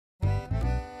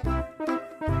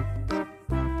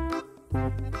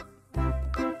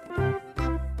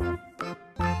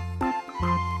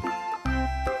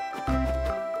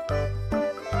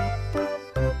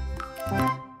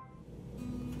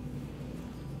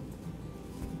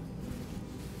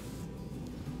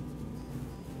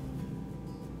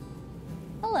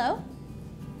Hello,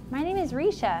 my name is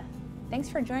Reesha. Thanks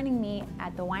for joining me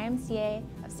at the YMCA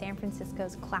of San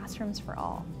Francisco's Classrooms for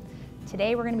All.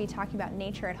 Today we're going to be talking about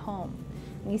nature at home.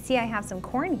 And you see I have some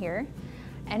corn here,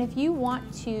 and if you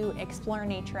want to explore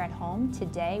nature at home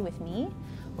today with me,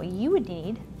 what you would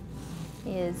need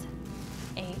is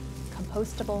a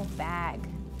compostable bag.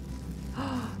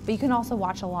 But you can also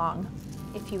watch along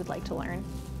if you would like to learn.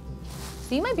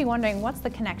 So you might be wondering, what's the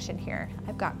connection here?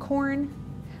 I've got corn,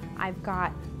 I've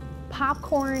got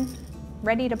popcorn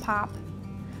ready to pop,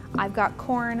 I've got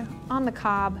corn on the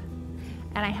cob,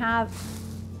 and I have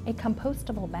a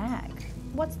compostable bag.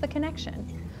 What's the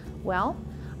connection? Well,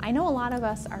 I know a lot of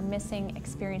us are missing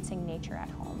experiencing nature at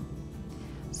home.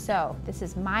 So this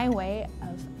is my way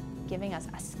of giving us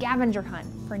a scavenger hunt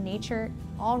for nature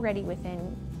already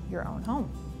within your own home.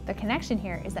 The connection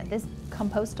here is that this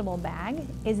compostable bag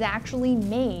is actually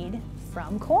made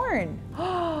from corn.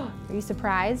 Are you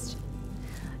surprised?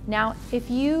 Now, if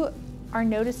you are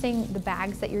noticing the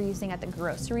bags that you're using at the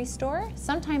grocery store,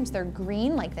 sometimes they're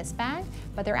green like this bag,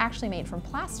 but they're actually made from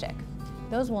plastic.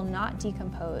 Those will not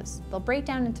decompose. They'll break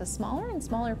down into smaller and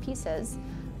smaller pieces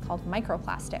called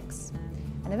microplastics.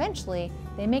 And eventually,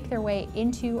 they make their way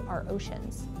into our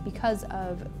oceans because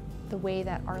of the way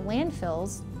that our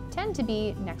landfills tend to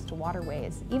be next to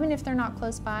waterways. Even if they're not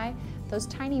close by, those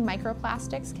tiny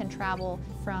microplastics can travel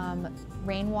from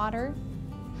rainwater,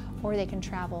 or they can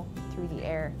travel through the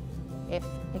air if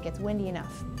it gets windy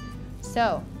enough.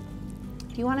 So,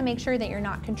 if you want to make sure that you're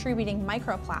not contributing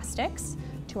microplastics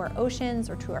to our oceans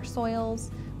or to our soils,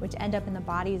 which end up in the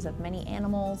bodies of many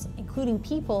animals, including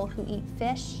people who eat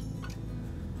fish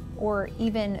or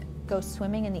even go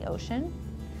swimming in the ocean,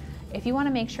 if you want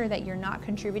to make sure that you're not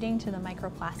contributing to the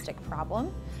microplastic problem,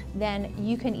 then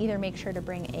you can either make sure to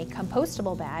bring a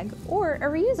compostable bag or a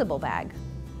reusable bag.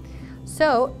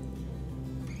 So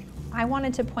I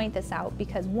wanted to point this out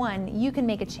because, one, you can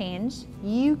make a change.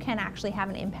 You can actually have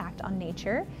an impact on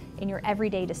nature in your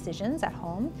everyday decisions at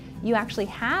home. You actually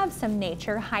have some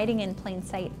nature hiding in plain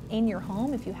sight in your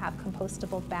home if you have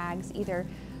compostable bags, either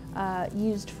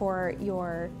used for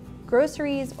your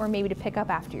groceries or maybe to pick up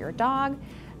after your dog.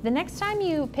 The next time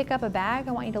you pick up a bag,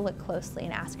 I want you to look closely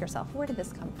and ask yourself, where did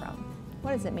this come from?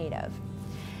 What is it made of?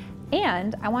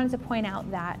 And I wanted to point out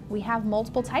that we have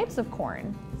multiple types of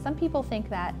corn. Some people think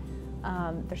that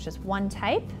there's just one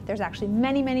type. There's actually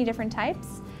many, many different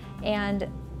types. And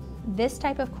this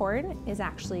type of corn is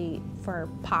actually for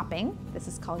popping. This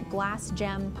is called glass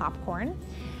gem popcorn.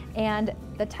 And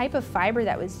the type of fiber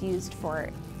that was used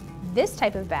for this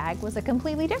type of bag was a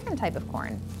completely different type of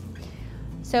corn.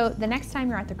 So the next time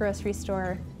you're at the grocery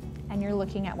store and you're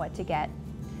looking at what to get,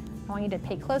 I want you to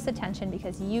pay close attention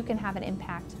because you can have an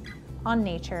impact on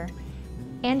nature.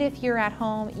 And if you're at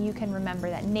home, you can remember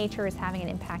that nature is having an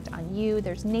impact on you.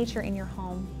 There's nature in your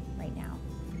home right now.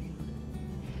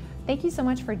 Thank you so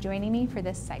much for joining me for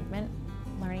this segment,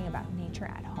 learning about nature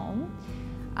at home.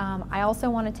 I also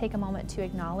want to take a moment to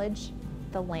acknowledge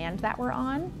the land that we're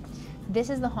on. This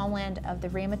is the homeland of the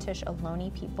Ramaytush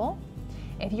people.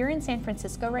 If you're in San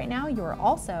Francisco right now, you are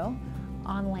also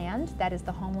on land that is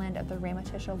the homeland of the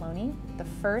Ramaytush, the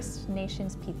First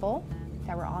Nations people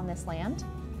that were on this land.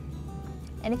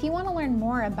 And if you want to learn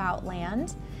more about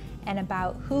land and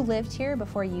about who lived here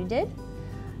before you did,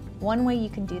 one way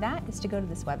you can do that is to go to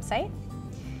this website.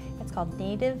 It's called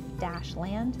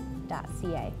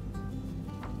native-land.ca.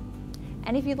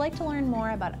 And if you'd like to learn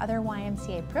more about other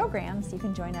YMCA programs, you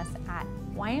can join us at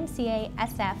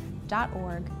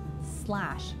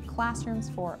YMCASF.org/classrooms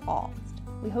for all.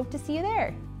 We hope to see you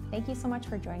there. Thank you so much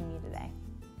for joining me today.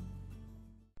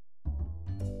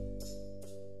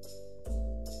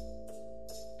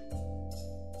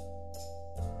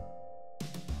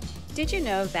 Did you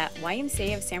know that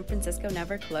YMCA of San Francisco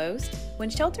never closed? When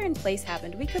shelter-in-place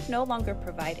happened, we could no longer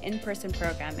provide in-person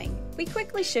programming. We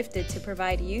quickly shifted to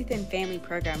provide youth and family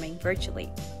programming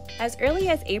virtually. As early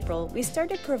as April, we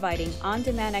started providing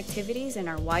on-demand activities in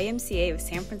our YMCA of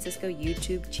San Francisco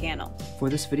YouTube channel. For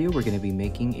this video, we're going to be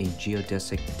making a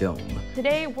geodesic dome.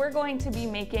 Today, we're going to be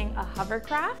making a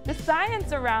hovercraft. The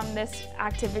science around this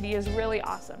activity is really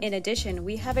awesome. In addition,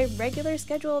 we have a regular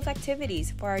schedule of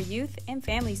activities for our youth and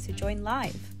families to join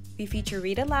live. We feature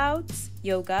read-alouds,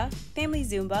 yoga, family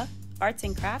Zumba, arts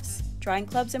and crafts, drawing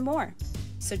clubs, and more.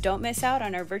 So don't miss out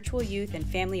on our virtual youth and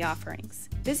family offerings.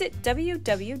 Visit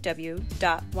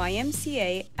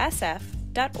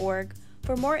www.ymcasf.org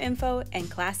for more info and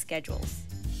class schedules.